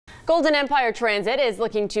Golden Empire Transit is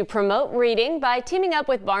looking to promote reading by teaming up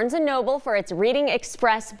with Barnes & Noble for its Reading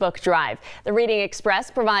Express book drive. The Reading Express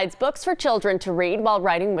provides books for children to read while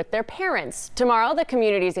riding with their parents. Tomorrow, the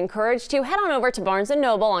community is encouraged to head on over to Barnes &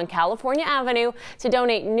 Noble on California Avenue to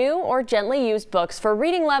donate new or gently used books for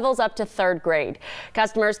reading levels up to 3rd grade.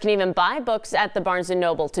 Customers can even buy books at the Barnes &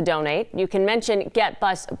 Noble to donate. You can mention Get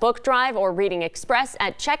Bus Book Drive or Reading Express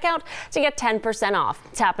at checkout to get 10% off.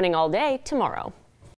 It's happening all day tomorrow.